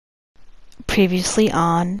Previously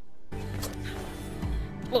on...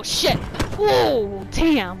 Oh shit! Whoa!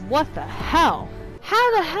 Damn, what the hell?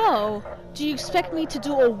 How the hell do you expect me to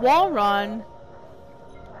do a wall run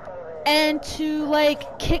and to,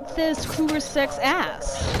 like, kick this Kruger 6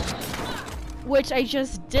 ass? Which I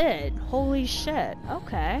just did. Holy shit.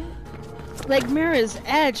 Okay. Like, Mirror's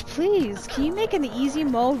Edge, please, can you make an easy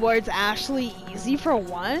mode where it's actually easy for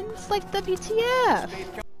once? Like, WTF?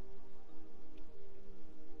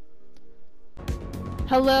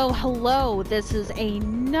 Hello, this is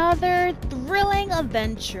another thrilling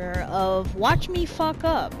adventure of Watch Me Fuck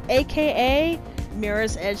Up, aka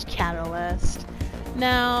Mirror's Edge Catalyst.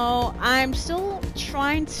 Now, I'm still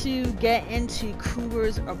trying to get into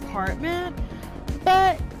Kruger's apartment,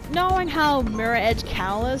 but knowing how Mirror Edge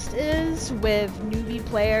Catalyst is with newbie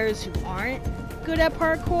players who aren't good at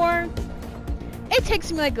parkour, it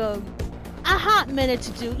takes me like a hot minute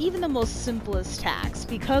to do even the most simplest tasks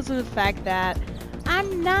because of the fact that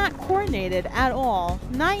I'm not coordinated at all,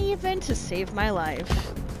 not even to save my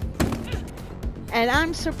life. And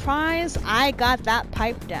I'm surprised I got that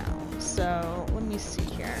pipe down. So, let me see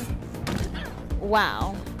here.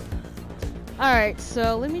 Wow. Alright,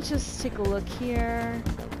 so let me just take a look here.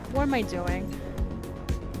 What am I doing?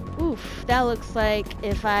 Oof, that looks like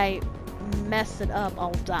if I mess it up,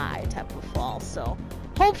 I'll die type of fall. So,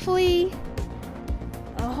 hopefully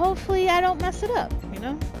I don't mess it up, you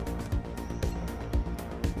know?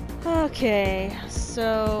 Okay,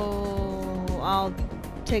 so I'll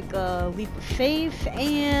take a leap of faith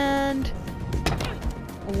and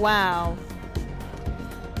wow.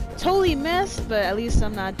 Totally missed, but at least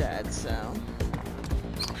I'm not dead, so.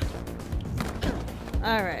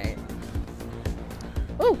 Alright.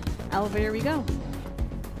 Ooh, elevator we go.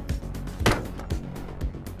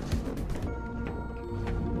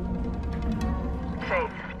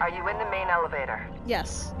 Faith, are you in the main elevator?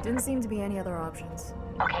 Yes. Didn't seem to be any other options.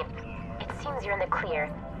 Okay, it seems you're in the clear.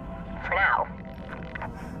 For now.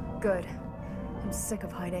 Good. I'm sick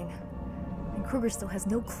of hiding. And Kruger still has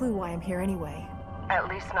no clue why I'm here anyway. At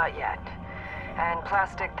least not yet. And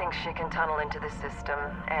Plastic thinks she can tunnel into the system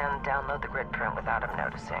and download the grid print without him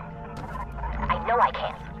noticing. I know I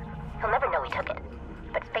can. He'll never know he took it.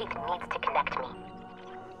 But Faith needs to connect me.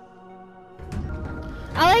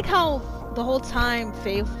 I like how the whole time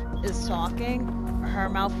Faith is talking, her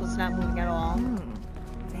mouth was not moving at all.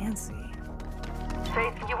 Fancy.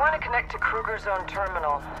 Faith, you want to connect to Kruger's own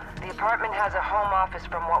terminal. The apartment has a home office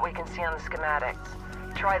from what we can see on the schematics.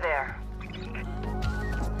 Try there.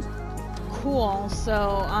 Cool,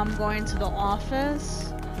 so I'm going to the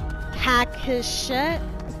office, hack his shit,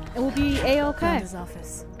 and we'll be a-okay. Found his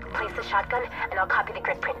office. Place the shotgun, and I'll copy the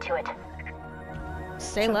grid print to it.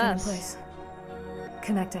 Say Shotgun in less. place.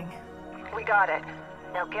 Connecting. We got it.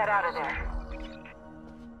 Now get out of there.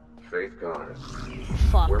 Faith Connors.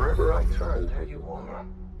 Fuck. Wherever I turned, there you are.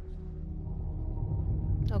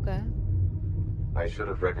 Okay. I should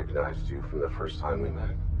have recognized you from the first time we met.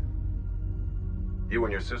 You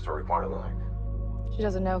and your sister are quite alike. She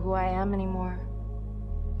doesn't know who I am anymore.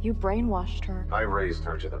 You brainwashed her. I raised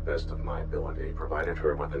her to the best of my ability, provided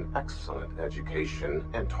her with an excellent education,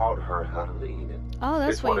 and taught her how to lead. Oh,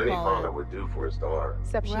 that's it's what what you any call father it. would do for his daughter.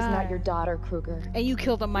 Except she's not your daughter, Kruger. And you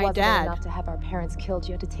killed my Wasn't dad. enough to have our parents killed.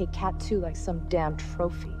 You had to take Cat too, like some damn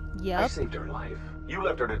trophy. I Yep. saved her life. You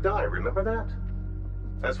left her to die, remember that?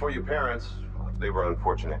 As for your parents, they were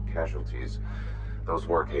unfortunate casualties. Those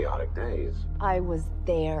were chaotic days. I was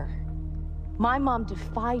there. My mom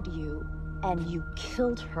defied you, and you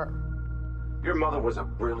killed her. Your mother was a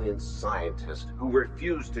brilliant scientist who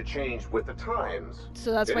refused to change with the times.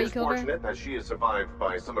 So that's why you killed her? It is fortunate that she is survived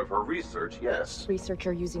by some of her research, yes. Research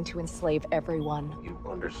you're using to enslave everyone. You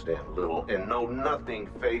understand little and know nothing,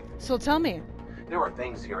 Faith. So tell me. There are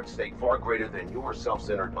things here at stake far greater than your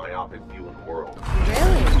self-centered myopic view of the world.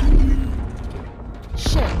 Really?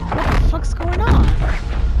 Shit, what the fuck's going on?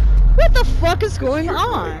 What the fuck is going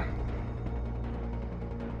on?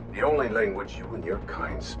 The only language you and your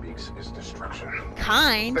kind speaks is destruction.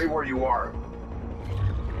 Kind? Stay where you are.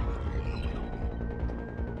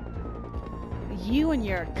 You and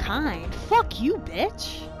your kind? Fuck you,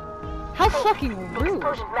 bitch. How fucking The rude.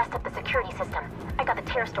 explosion messed up the security system. I got the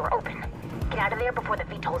tear store open. Get out of there before the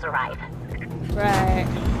VTOLs arrive. Right.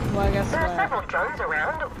 Well, I guess There are what? several drones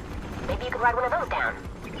around. Maybe you could ride one of those down.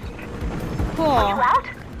 Are you Cool. out?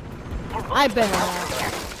 I've been out.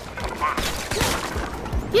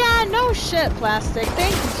 Yeah, no shit, Plastic.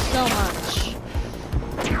 Thank you so much.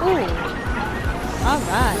 Ooh.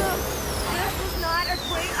 Alright. This was not a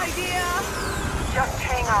great idea. Just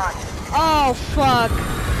hang on. Oh, fuck.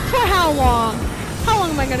 For how long? How long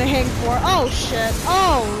am I gonna hang for? Oh, shit.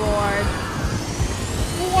 Oh, Lord.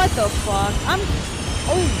 What the fuck?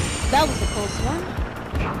 Oh, that was a close one.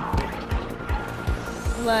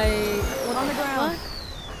 Like, We're on the ground. what?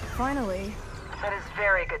 Finally. That is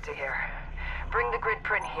very good to hear. Bring the grid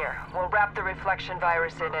print here. We'll wrap the reflection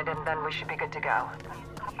virus in it, and then we should be good to go.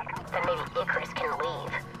 Then maybe Icarus can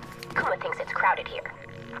leave. Kuma thinks it's crowded here.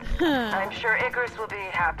 I'm sure Icarus will be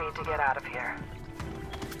happy to get out of here.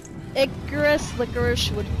 Icarus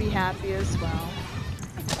Licorice would be happy as well.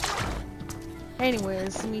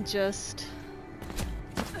 Anyways, let me just...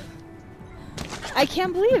 I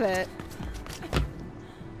can't believe it.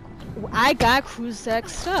 I got Kruzek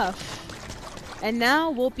stuff. And now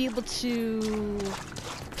we'll be able to...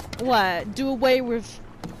 What? Do away with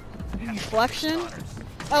reflection?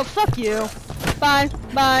 Oh, fuck you. Bye.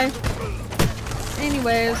 Bye.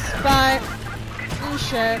 Anyways, bye. Oh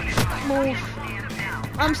shit. Move.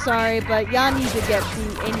 I'm sorry, but y'all need to get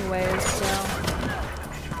through anyways, so...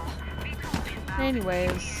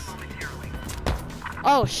 Anyways.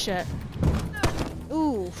 Oh shit.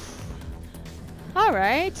 Oof.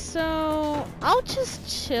 Alright, so I'll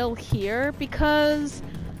just chill here because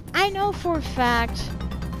I know for a fact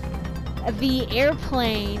the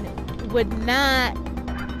airplane would not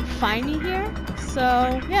find me here,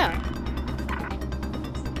 so yeah.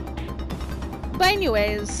 But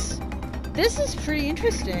anyways, this is pretty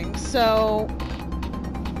interesting. So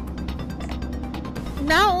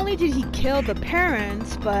not only did he kill the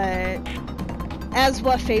parents, but as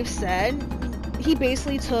what Faith said, he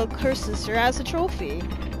basically took her sister as a trophy.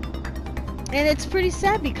 And it's pretty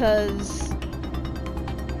sad because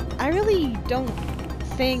I really don't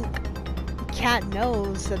think Kat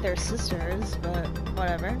knows that they're sisters, but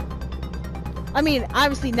whatever. I mean,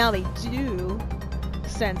 obviously now they do,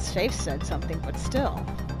 since Faith said something, but still.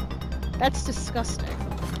 That's disgusting.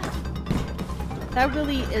 That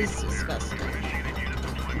really is disgusting.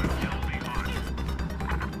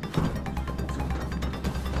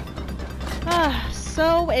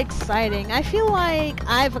 So exciting. I feel like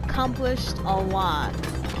I've accomplished a lot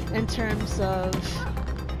in terms of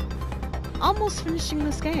almost finishing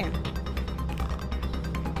this game.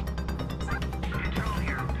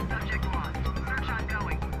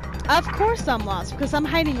 Of course I'm lost because I'm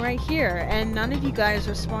hiding right here and none of you guys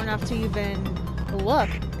are smart enough to even look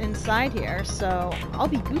inside here, so I'll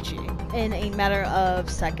be Gucci in a matter of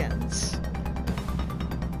seconds.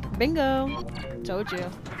 Bingo. Told you.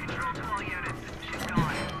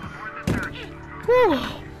 Whew.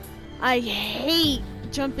 I hate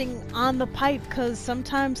jumping on the pipe because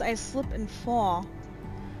sometimes I slip and fall.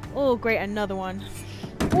 Oh great, another one.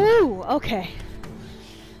 Ooh, okay.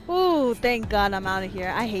 Ooh, thank God I'm out of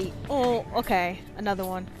here. I hate... Oh, okay. Another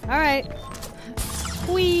one. Alright.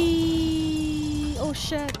 Whee! Oh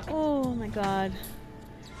shit. Oh my God.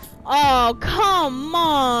 Oh, come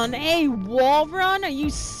on! A wall run? Are you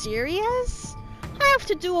serious? I have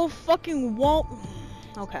to do a fucking wall...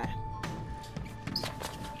 Okay.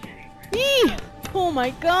 Eee! Oh my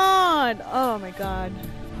God! Oh my God.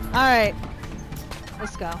 Alright.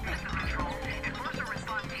 Let's go.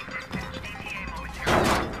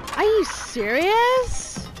 Are you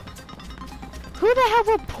serious? Who the hell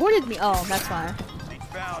reported me? Oh, that's fine.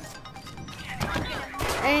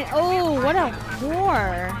 And oh, what a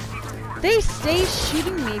whore. They stay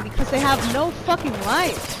shooting me because they have no fucking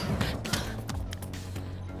life.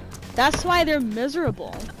 That's why they're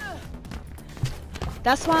miserable.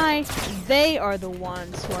 That's why they are the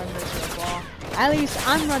ones who are miserable. At least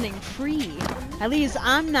I'm running free. At least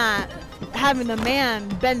I'm not having the man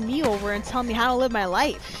bend me over and tell me how to live my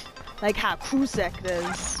life. Like how Kruzek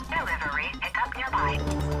does. Delivery pickup nearby.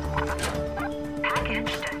 Package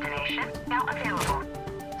destination now available.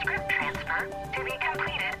 Script transfer to be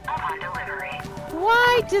completed upon delivery.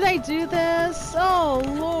 Why did I do this? Oh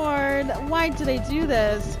Lord, why did I do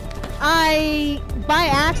this? I, by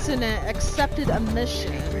accident, accepted a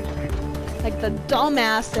mission. Like the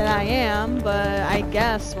dumbass that I am, but I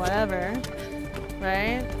guess whatever.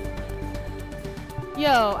 Right?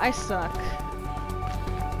 Yo, I suck.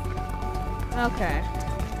 Okay.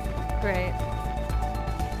 Great.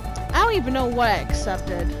 I don't even know what I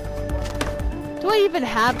accepted. Do I even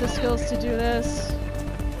have the skills to do this?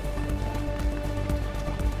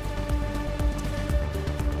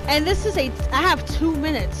 And this is I have 2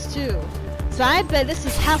 minutes too. So I bet this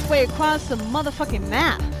is halfway across the motherfucking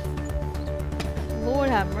map. Lord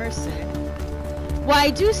have mercy. Well, I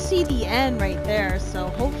do see the end right there, so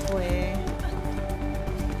hopefully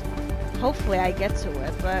I get to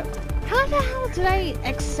it, but how the hell did I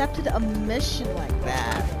accept a mission like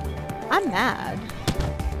that? I'm mad.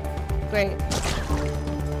 Great.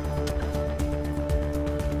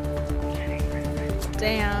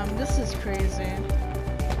 Damn, this is crazy.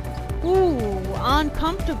 Ooh,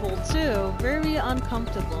 uncomfortable too. Very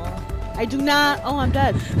uncomfortable. I do not. Oh, I'm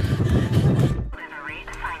dead. Delivery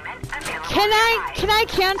assignment available. Can I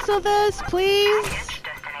cancel this, please? Package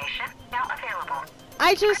destination now available.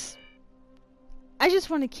 I just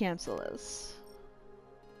want to cancel this.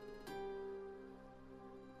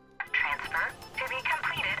 Transfer to be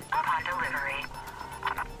completed upon delivery.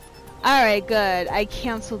 Alright, good. I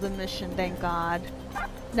canceled the mission, thank God.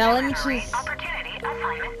 Now let me Delivery just opportunity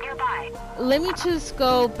assignment nearby.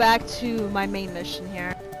 go back to my main mission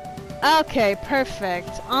here. Okay, perfect.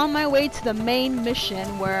 On my way to the main mission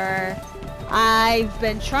where I've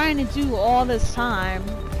been trying to do all this time,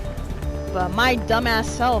 but my dumbass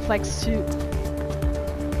self likes to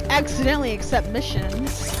accidentally accept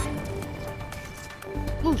missions.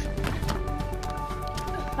 Oof.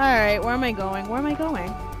 Alright, where am I going? Where am I going?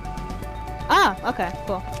 Ah, okay,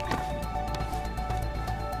 cool.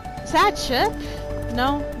 Is that a chip?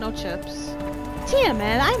 No, no chips. Damn,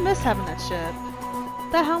 man, I miss having a chip.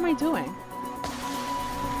 What the hell am I doing?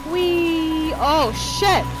 Oh,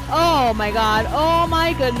 shit! Oh my god, oh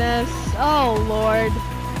my goodness. Oh, Lord.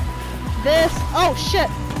 Oh, shit!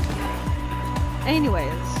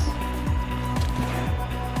 Anyways.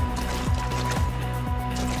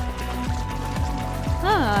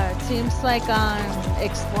 It seems like I'm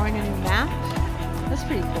exploring a new map. That's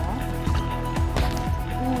pretty cool.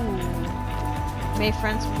 Ooh. Made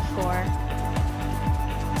friends before.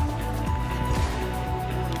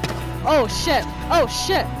 Oh shit! Oh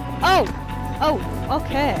shit! Oh! Oh,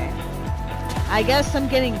 okay. I guess I'm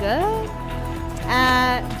getting good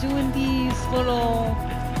at doing these little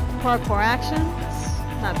parkour actions.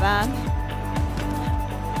 Not bad.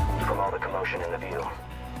 From all the commotion in the view,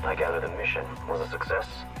 I gather the mission was a success.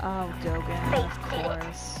 Oh, Dogen, of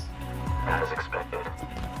course. As expected.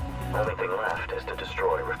 Only thing left is to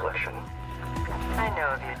destroy Reflection. I know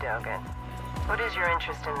of you, Dogen. What is your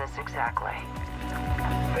interest in this exactly?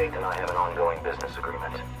 Faith and I have an ongoing business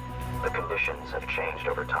agreement. The conditions have changed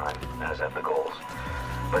over time, as have the goals.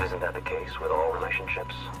 But isn't that the case with all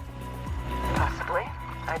relationships? Possibly.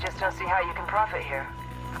 I just don't see how you can profit here.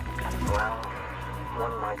 Well,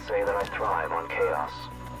 one might say that I thrive on chaos.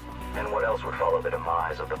 And what else would follow the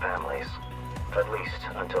demise of the families? At least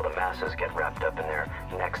until the masses get wrapped up in their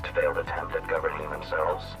next failed attempt at governing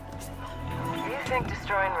themselves. Do you think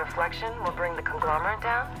destroying Reflection will bring the conglomerate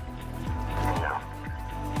down? No.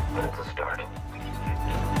 But it's a start.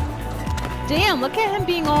 Damn, look at him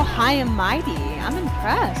being all high and mighty. I'm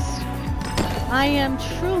impressed. I am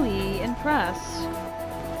truly impressed.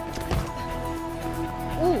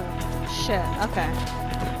 Ooh, shit, okay.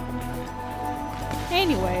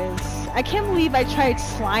 Anyways, I can't believe I tried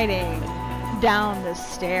sliding down the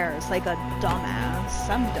stairs like a dumbass.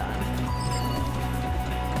 I'm done.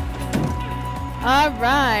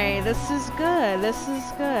 Alright, this is good. This is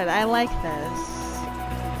good. I like this.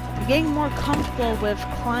 I'm getting more comfortable with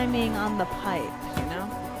climbing on the pipe, you know?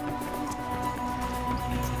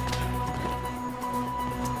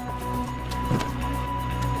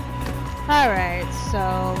 Alright,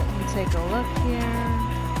 so let me take a look here.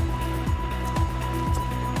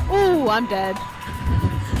 Ooh, I'm dead.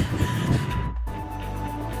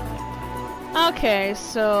 Okay,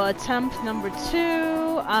 so attempt number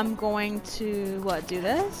 2. I'm going to, do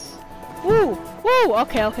this? Woo! Woo!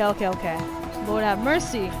 Okay. Lord have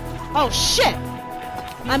mercy. Oh, shit!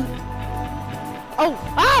 Oh!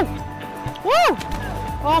 Ow! Woo!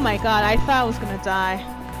 Oh my god, I thought I was gonna die.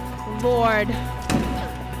 Lord.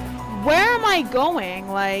 Where am I going?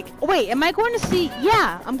 Like, wait, am I going to see?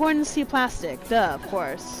 Yeah, I'm going to see plastic. Duh, of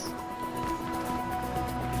course.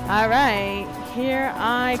 Alright, here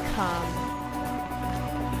I come.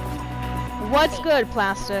 What's good,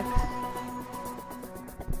 plastic?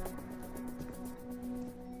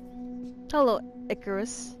 Hello,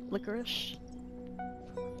 Icarus. Licorice.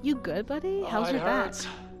 You good, buddy? How's your back?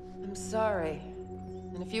 I'm sorry.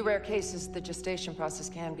 In a few rare cases, the gestation process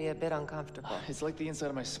can be a bit uncomfortable. It's like the inside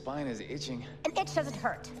of my spine is itching. An itch doesn't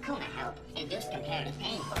hurt. Kuma help induce comparative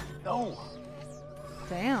pain. No!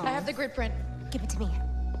 Damn. I have the grid print. Give it to me.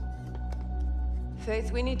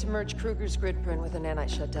 Faith, we need to merge Kruger's grid print with a nanite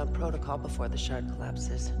shutdown protocol before the shard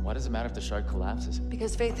collapses. Why does it matter if the shard collapses?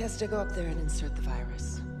 Because Faith has to go up there and insert the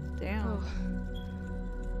virus. Damn. Oh.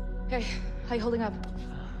 Hey, how you holding up?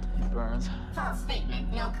 It burns. False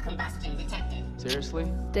statement. No combustion detected. Seriously?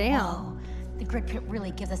 Damn. Whoa. The grid print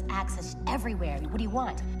really gives us access everywhere. What do you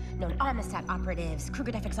want? Known Amistad operatives,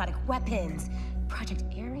 Kruger-Def exotic weapons, Project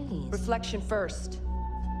Ares. Reflection first.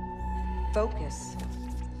 Focus.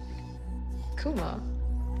 Kuma.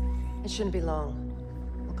 It shouldn't be long.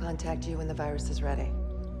 We'll contact you when the virus is ready.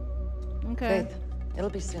 Okay. Faith,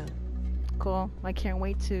 it'll be soon. cool. I can't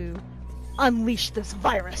wait to unleash this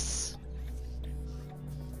virus.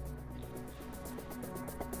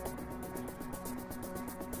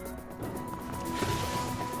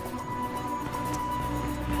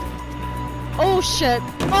 Oh shit.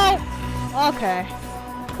 Oh! Okay.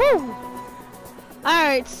 Whew!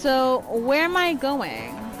 Alright, so where am I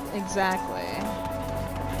going? Exactly.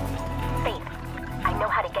 Faith, I know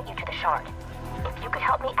how to get you to the Shard. If you could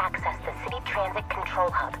help me access the City Transit Control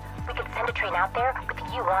Hub, we could send a train out there with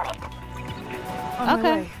you on it.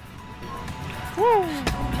 Okay. Woo!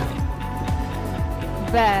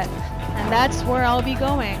 Bet. And that's where I'll be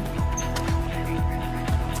going.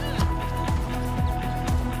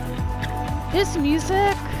 This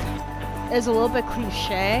music is a little bit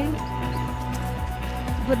cliche,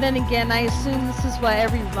 but then again, I assume this is what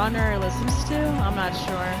every runner listens to. I'm not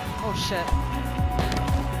sure. Oh shit.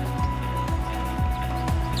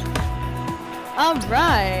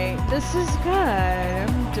 Alright, this is good.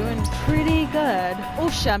 I'm doing pretty good. Oh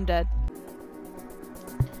shit, I'm dead.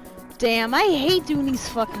 Damn, I hate doing these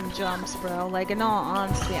fucking jumps, bro. Like, in all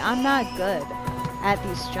honesty, I'm not good at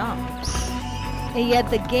these jumps. And yet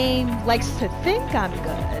the game likes to think I'm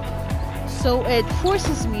good. So it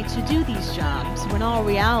forces me to do these jumps, when in all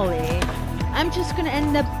reality, I'm just gonna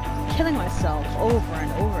end up killing myself over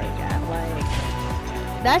and over again. Like,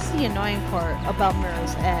 that's the annoying part about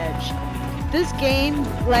Mirror's Edge. This game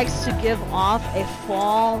likes to give off a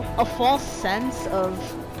false sense of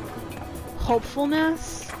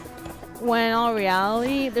hopefulness, when in all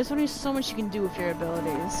reality, there's only so much you can do with your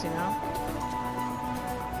abilities, you know?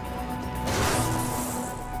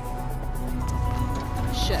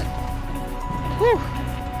 Shit. Whew.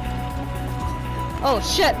 Oh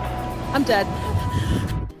shit! I'm dead.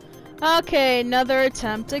 Okay, another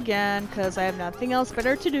attempt again, because I have nothing else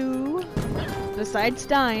better to do besides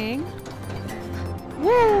dying.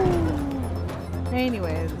 Woo!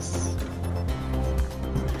 Anyways.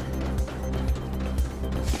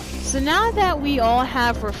 So now that we all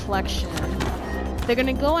have reflection, they're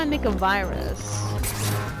gonna go and make a virus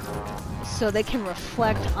so they can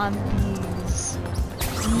reflect on these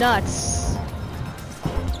nuts,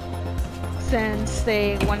 since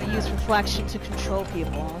they want to use reflection to control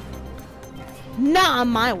people. Not on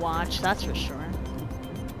my watch, that's for sure.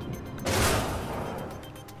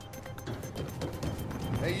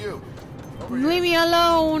 Hey you! Leave me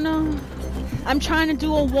alone! I'm trying to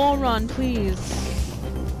do a wall run, please.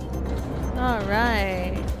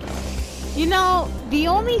 Alright. You know, the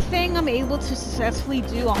only thing I'm able to successfully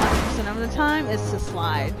do 100% of the time is to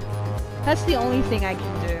slide. That's the only thing I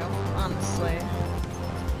can do, honestly.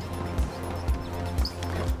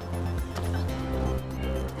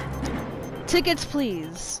 Tickets,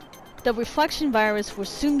 please. The reflection virus will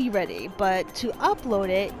soon be ready, but to upload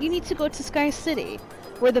it, you need to go to Sky City,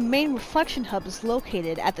 where the main reflection hub is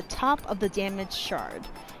located at the top of the damaged shard.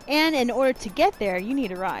 And in order to get there, you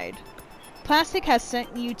need a ride. Plastic has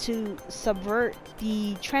sent you to subvert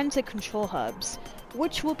the transit control hubs,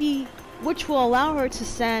 which will allow her to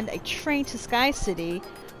send a train to Sky City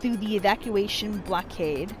through the evacuation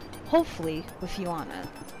blockade, hopefully with you on it.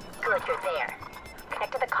 Good, you're there.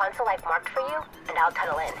 Connect to the console I've marked for you, and I'll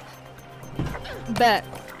tunnel in. Bet.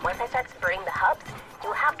 Once I start spurring the hubs,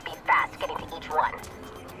 you'll have to be fast getting to each one.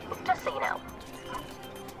 Just so you know.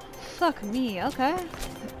 Fuck me, okay.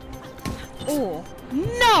 Oh.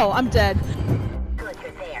 No! I'm dead. Good,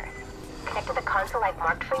 you're there. Connect to the console I've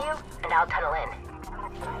marked for you, and I'll tunnel in.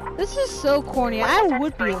 This is so corny. I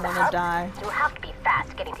would be the one to die. You'll have to be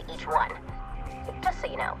fast getting to each one. Just so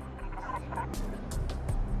you know.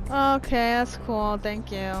 Okay, that's cool. Thank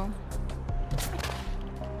you.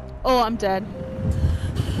 Oh, I'm dead.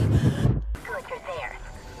 Good, you're there.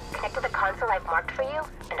 Connect to the console I've marked for you,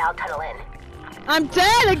 and I'll tunnel in. I'm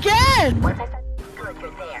dead again! Once I said, good,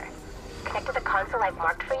 you're there. Connect to the console I've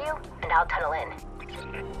marked for you, and I'll tunnel in.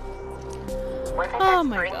 Once I start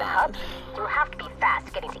spurring the hub, you'll have to be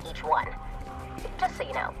fast getting to each one. Just so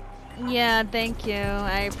you know. Yeah, thank you.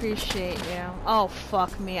 I appreciate you. Oh,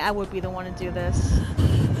 fuck me. I would be the one to do this.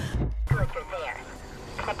 Good, you're there.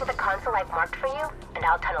 Connect to the console I've marked for you, and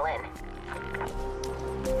I'll tunnel in.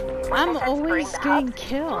 I'm always getting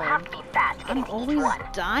killed. You'll have to be fast getting I'm to always each one.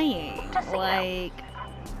 dying. Just so you know. Like,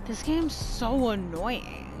 this game's so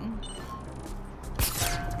annoying.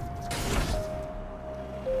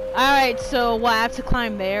 Alright, so what, I have to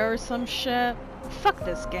climb there or some shit? Fuck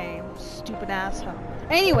this game, stupid asshole.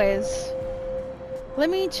 Anyways, let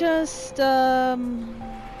me just,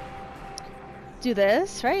 do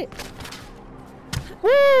this, right? Woo!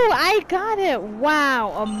 I got it!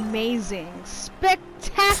 Wow, amazing.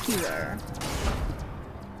 Spectacular!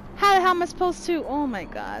 How the hell how am I supposed to? Oh my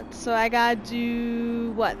god. So I gotta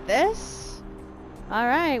do what? This?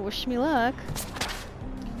 Alright, wish me luck.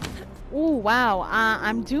 Oh wow,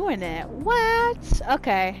 I'm doing it. What?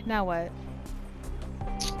 Okay, now what?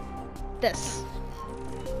 This.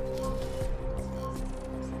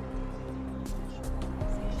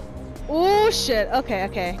 Oh shit. Okay,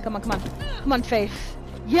 okay. Come on, come on. Come on, Faith.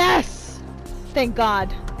 Yes! Thank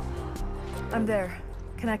God. I'm there.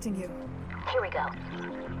 Connecting you. Here we go.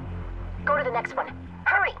 Go to the next one.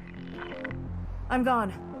 Hurry! I'm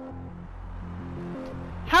gone.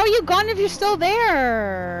 How are you gone if you're still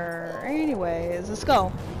there? Anyways, let's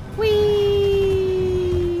go.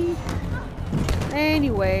 Whee!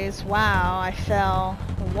 Anyways, wow, I fell.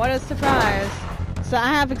 What a surprise. So I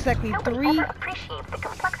have exactly Nobody 3... ever appreciates the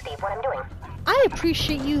complexity of what I'm doing. I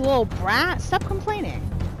appreciate you, little brat. Stop complaining.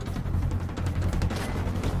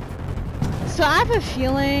 So I have a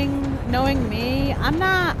feeling, knowing me, I'm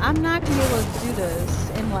not gonna be able to do this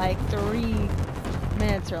in like 3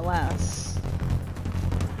 minutes or less.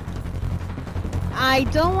 I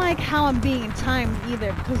don't like how I'm being timed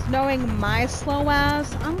either, because knowing my slow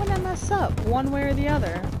ass, I'm gonna mess up one way or the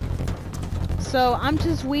other. So I'm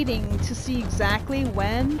just waiting to see exactly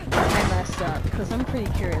when I messed up, because I'm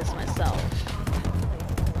pretty curious myself.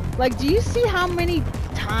 Like, do you see how many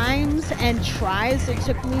times and tries it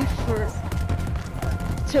took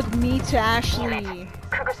me to actually...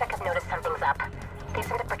 KrugerSec have noticed something's up. They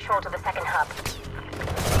sent a patrol to the second hub.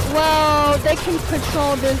 Well, they can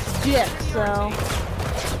patrol this dick, so...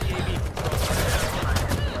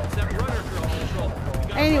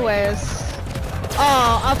 Anyways.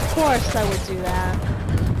 Oh, of course I would do that.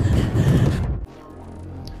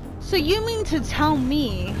 So you mean to tell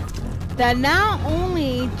me that not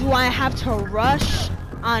only do I have to rush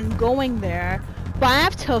on going there, but I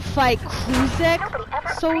have to fight KrugerSec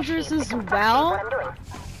soldiers as well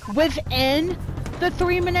within the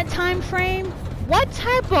 3-minute time frame? What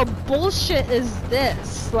type of bullshit is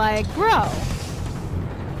this? Like, bro,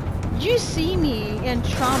 you see me in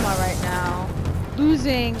trauma right now,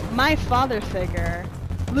 losing my father figure,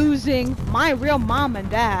 losing my real mom and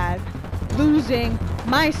dad, losing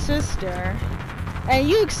my sister, and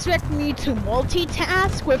you expect me to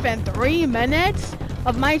multitask within 3 minutes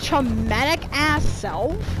of my traumatic ass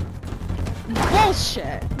self?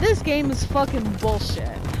 Bullshit. This game is fucking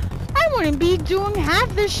bullshit. I wouldn't be doing half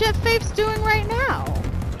the shit Faith's doing right now.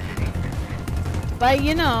 But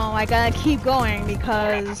you know, I gotta keep going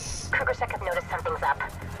because... KrugerSec have noticed something's up.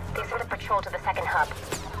 They sent a patrol to the second hub.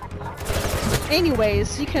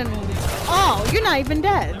 Anyways, you can... Oh, you're not even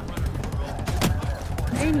dead.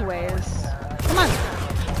 Anyways. Come on.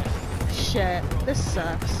 Shit, this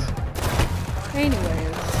sucks.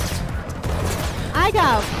 Anyways. I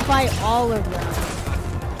gotta fight all of them.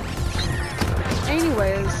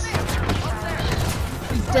 Anyways.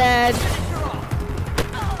 Dead.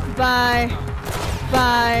 Bye.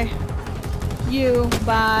 Bye. You.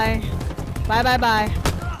 Bye. Bye bye bye.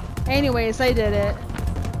 Anyways, I did it.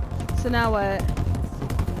 So now what?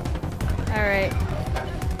 Alright.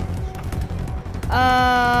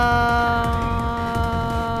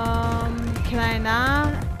 Can I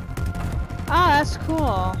not? Oh, that's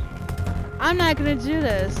cool. I'm not gonna do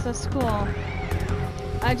this. That's cool.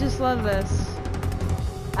 I just love this.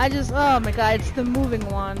 Oh my god, it's the moving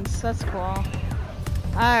ones. That's cool.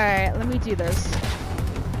 Alright, let me do this.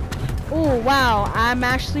 Oh, wow, I'm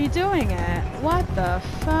actually doing it. What the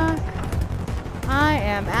fuck? I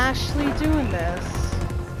am actually doing this.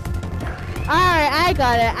 Alright, I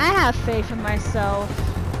got it. I have faith in myself.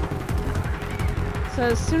 So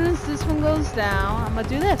as soon as this one goes down, I'm gonna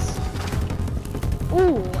do this.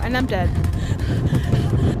 Ooh, and I'm dead.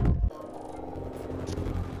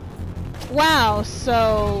 Wow,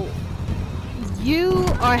 so you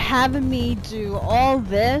are having me do all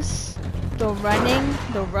this, the running,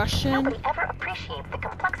 the rushing, Nobody ever appreciates the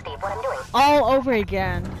complexity of what I'm doing. all over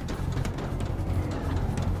again.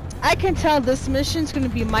 I can tell this mission's gonna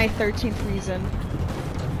be my 13th reason.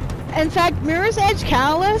 In fact, Mirror's Edge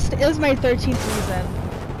Catalyst is my 13th reason.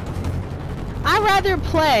 I'd rather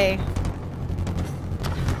play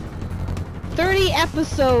 30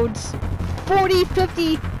 episodes, 40,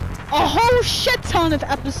 50, a whole shit ton of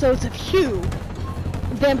episodes of Hue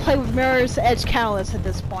than play with Mirror's Edge Catalyst at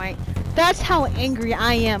this point. That's how angry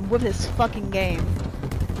I am with this fucking game.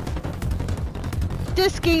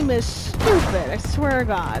 This game is stupid, I swear to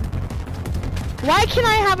God. Why can't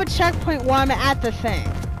I have a checkpoint while I'm at the thing?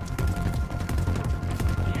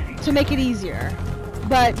 To make it easier.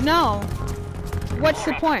 But no. What's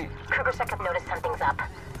the point? KrugerSec have noticed something's up.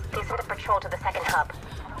 They sent a patrol to the second hub.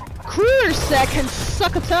 KrugerSec can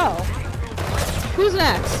suck a toe. Who's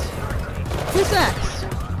next? Who's next?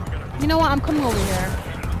 You know what? I'm coming over here.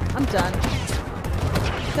 I'm done.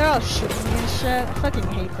 They're all shooting me and shit. I fucking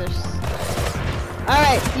hate this.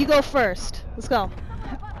 Alright, you go first. Let's go.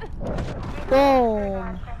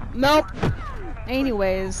 Boom. Nope.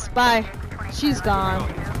 Anyways, bye. She's gone.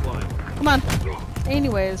 Come on.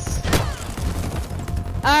 Anyways.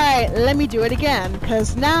 Alright, let me do it again.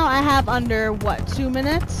 Because now I have under, what, 2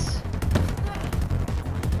 minutes?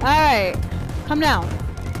 Alright. Come down.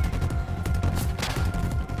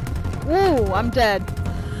 Ooh, I'm dead.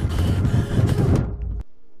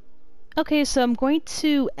 Okay, so I'm going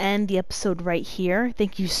to end the episode right here.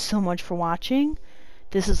 Thank you so much for watching.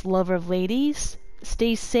 This is Lover of Ladies.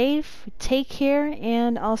 Stay safe, take care,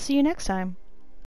 and I'll see you next time.